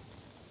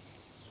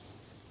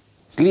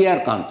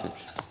 Clear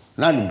conception.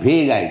 not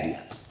vague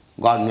idea.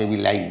 God may be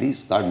like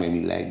this, God may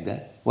be like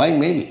that. Why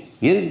maybe?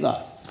 Here is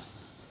God.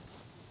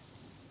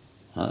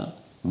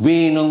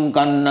 Venum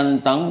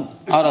kannantam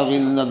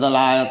aravinda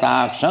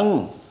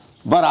dalayataksam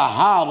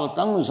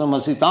varahavatam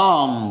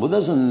samasitam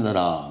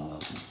buddhasundaram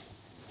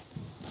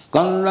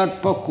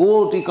kandatpa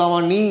koti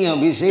kamaniya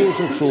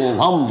visesha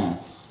shobham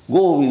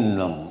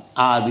govindam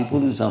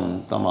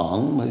adipurusam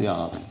tamaham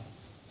bhajami.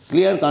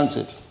 Clear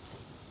concept.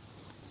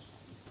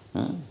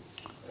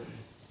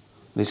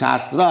 The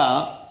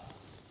Shastra,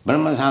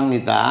 Brahma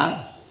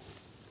Samhita,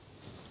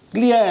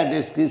 clear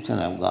description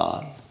of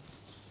God.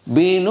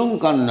 Venum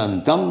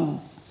kannantam,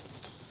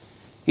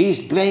 he is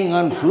playing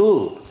on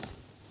flute.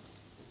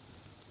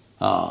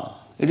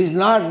 It is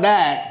not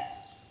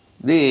that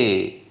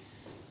the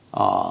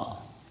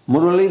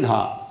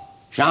Muralidhar,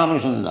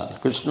 Shyamasundar,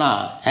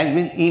 Krishna has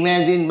been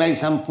imagined by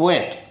some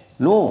poet.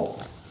 No.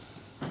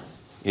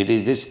 It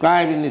is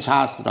described in the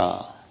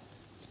Shastra,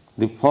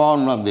 the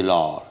form of the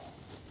Lord.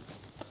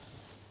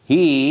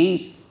 He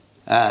is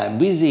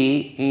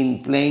busy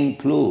in playing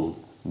flute.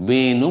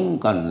 Venum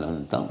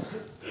kannantam.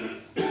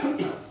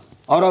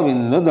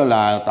 Aravinda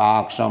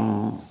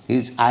dalayataksam.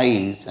 His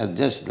eyes are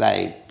just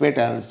like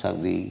petals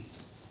of the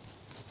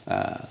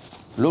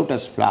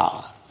lotus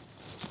flower.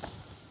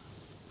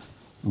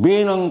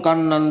 Venum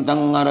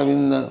kannantam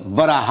aravinda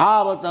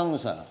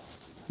varahavatam.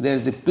 There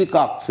is a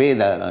peacock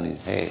feather on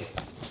his head.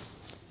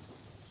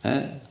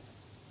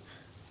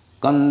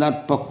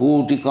 Kandatpa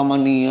koti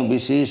kamaniya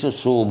visesha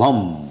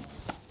shobham.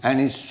 And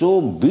is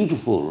so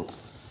beautiful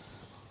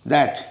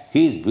that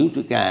his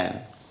beauty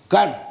can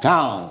cut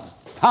down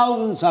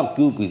thousands of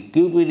cupids.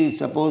 Cupid is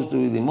supposed to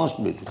be the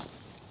most beautiful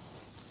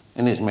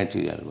in this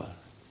material world.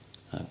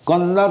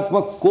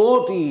 Kandatpa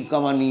koti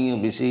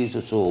kamaniya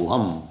visesha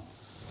shobham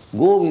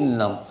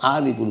govindam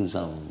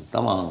adipurusam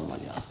tamaham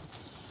bhajami.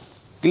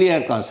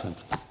 Clear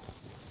concept.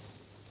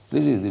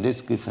 This is the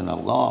description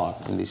of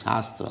God in the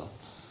Shastra.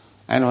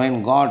 And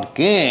when God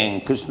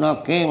came,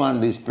 Krishna came on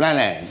this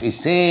planet, the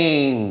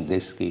same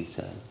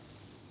description.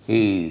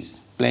 He is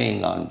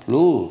playing on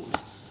flute.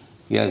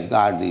 He has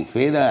got the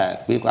feather,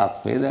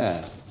 peacock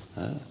feather.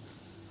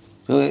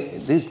 So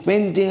this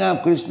painting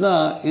of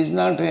Krishna is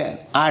not an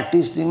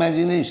artist's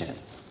imagination.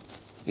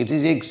 It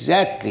is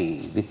exactly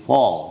the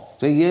form.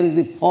 So here is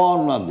the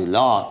form of the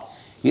Lord.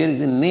 Here is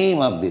the name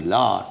of the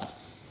Lord.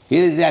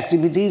 Here is the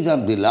activities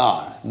of the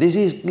Lord. This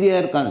is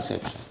clear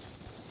conception.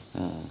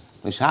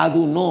 The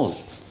sadhu knows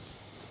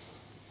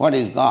what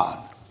is God.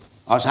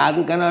 Or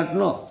sadhu cannot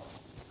know.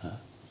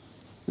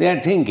 They are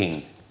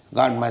thinking,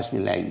 God must be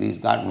like this,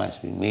 God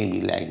must be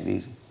maybe like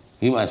this.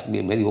 He must be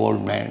a very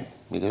old man,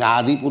 because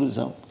Adi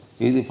Purusam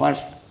is the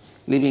first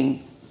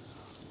living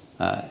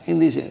in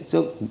this.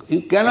 So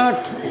you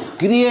cannot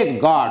create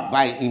God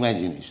by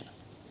imagination.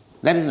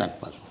 That is not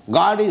possible.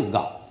 God is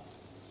God.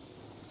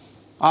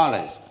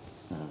 Always.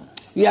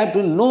 You have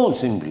to know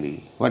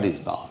simply what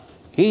is God.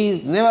 He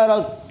is never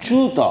a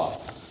cyuta.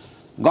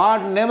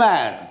 God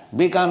never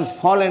becomes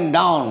fallen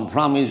down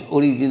from his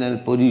original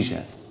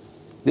position.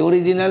 The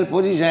original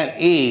position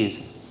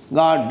is,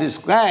 God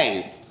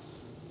describes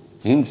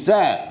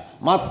himself,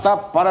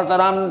 matta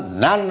parataram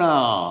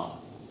nana.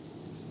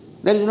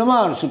 There is no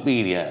more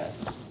superior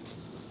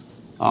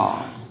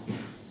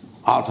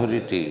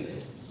authority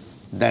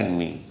than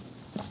me.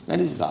 That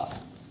is God.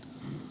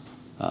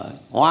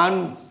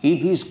 One,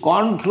 if he is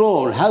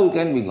controlled, how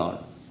can be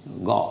God?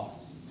 God.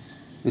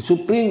 The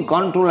supreme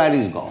controller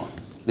is God.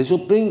 The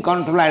supreme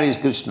controller is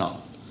Krishna.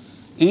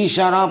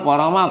 Ishara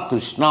Parama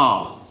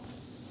Krishna.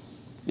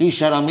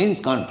 Ishara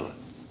means control.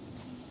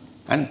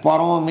 And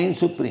Parama means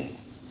supreme.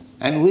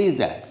 And who is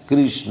that?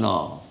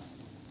 Krishna.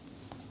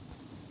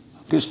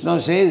 Krishna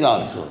says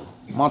also,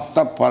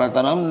 Matta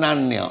Parataram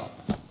Nanya.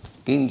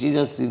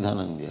 Kinchijasti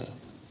Dhananjaya.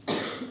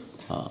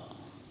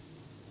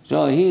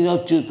 So he is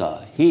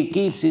achyuta. He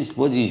keeps his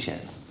position.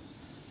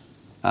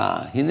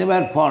 He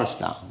never falls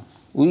down.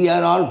 We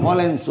are all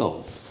fallen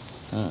souls.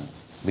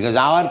 Because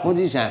our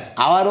position,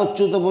 our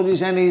achyuta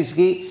position is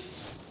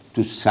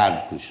to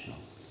serve Krishna.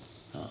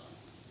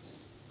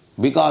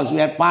 Because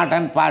we are part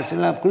and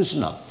parcel of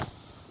Krishna.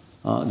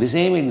 The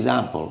same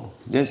example,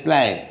 just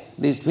like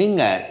this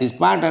finger is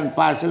part and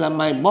parcel of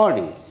my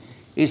body.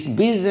 Its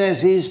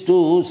business is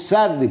to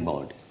serve the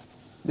body.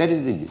 That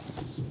is the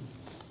business.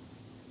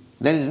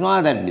 There is no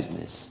other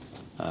business.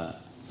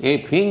 A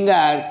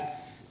finger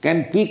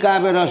can pick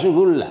up a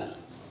rasagulla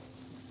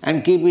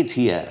and keep it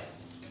here.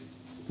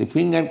 The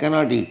finger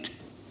cannot eat.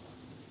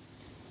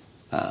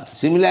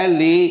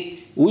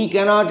 Similarly, we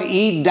cannot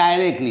eat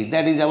directly.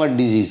 That is our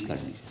disease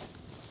condition.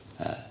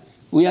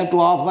 We have to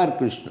offer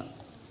Krishna.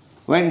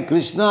 When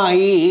Krishna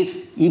eats,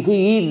 if we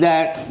eat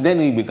that, then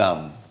we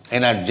become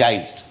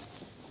energized.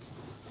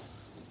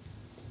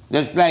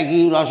 Just like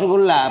you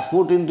rasagulla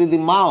put into the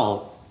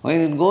mouth,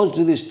 when it goes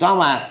to the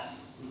stomach,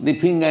 the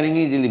finger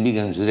immediately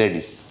becomes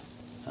reddish.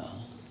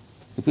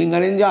 The finger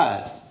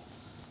enjoys.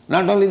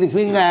 Not only the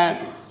finger,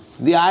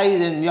 the eyes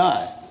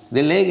enjoy,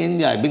 the leg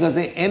enjoy, because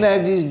the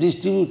energy is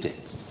distributed.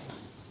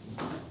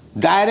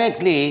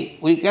 Directly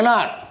we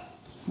cannot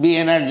be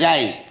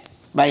energized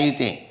by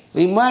eating.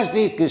 We must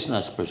eat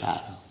Krishna's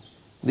prasada.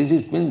 This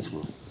is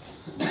principle.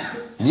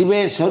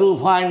 Jive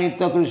Sarupha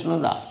Nitya Krishna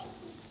Das.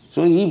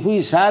 So if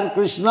we serve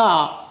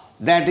Krishna,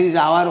 that is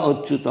our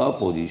achyuta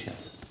position.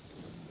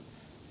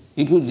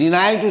 If you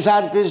deny to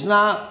serve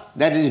Krishna,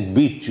 that is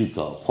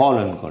vichyuta,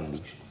 fallen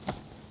condition.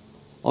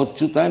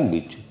 Achyuta and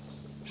vichyuta.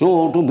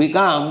 So to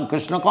become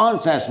Krishna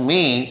conscious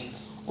means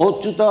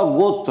achyuta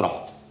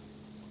gotra.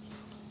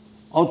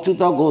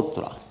 Achyuta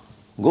gotra.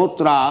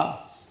 Gotra,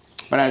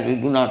 perhaps you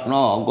do not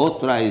know,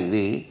 gotra is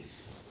the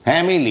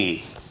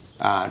family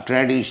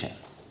tradition.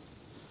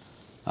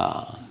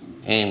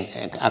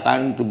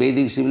 According to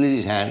Vedic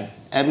civilization,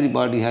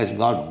 everybody has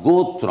got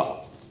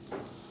gotra.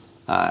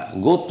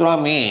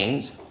 Gotra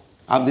means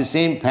of the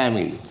same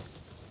family.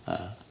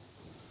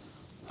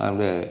 From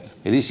the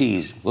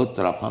rishis,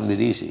 gotra from the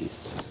rishis.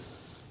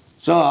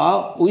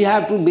 So we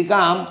have to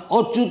become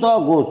achyuta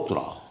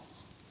gotra,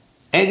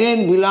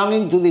 again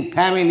belonging to the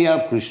family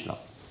of Krishna.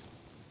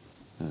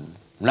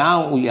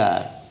 Now we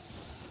are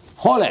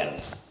fallen.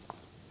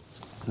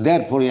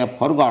 Therefore we have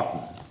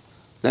forgotten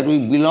that we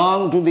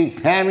belong to the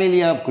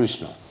family of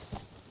Krishna.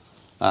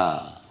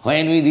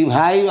 When we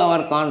revive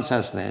our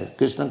consciousness,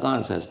 Krishna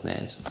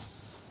consciousness,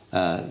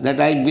 that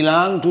I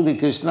belong to the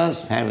Krishna's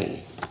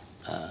family.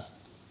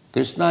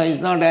 Krishna is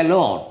not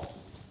alone.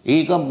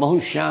 Ekam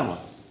bahushyama.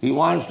 He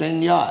wants to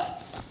enjoy.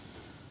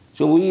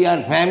 So we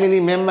are family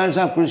members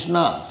of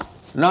Krishna,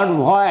 not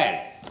void.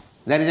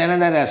 There is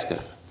another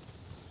aspect.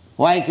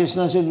 Why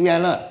Krishna should be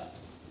alone?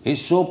 He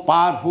is so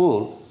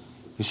powerful,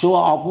 he is so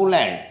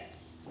opulent.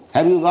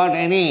 Have you got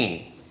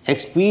any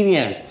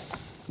experience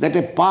that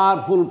a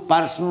powerful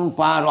person,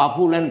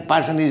 opulent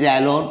person is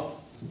alone?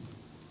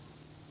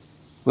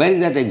 Where is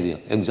that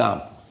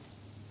example?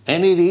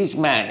 Any rich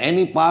man,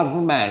 any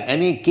powerful man,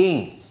 any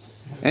king,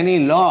 any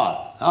lord,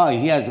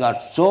 he has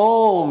got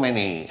so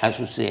many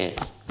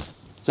associates.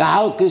 So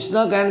how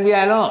Krishna can be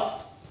alone?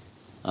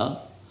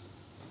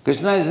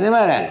 Krishna is never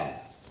alone.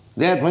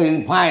 Therefore you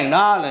will find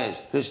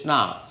always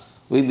Krishna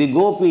with the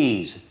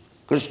gopis.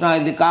 Krishna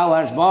is the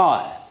cowherd's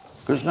boy.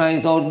 Krishna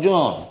is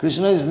Arjuna.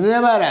 Krishna is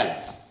never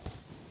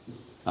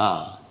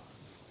alone.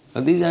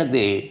 So these are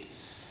the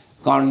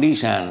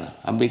conditions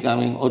of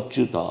becoming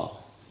achyuta.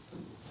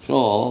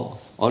 So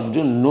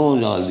Arjuna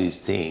knows all these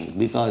things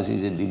because he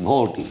is a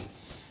devotee.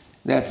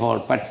 Therefore,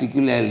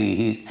 particularly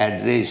he is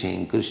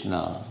addressing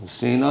Krishna.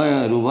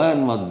 Senayor ubhayor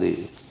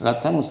madhye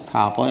rathaṁ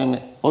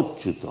sthāpaya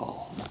achyuta.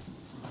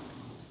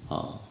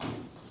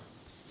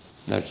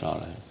 That's all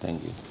right.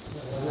 Thank you.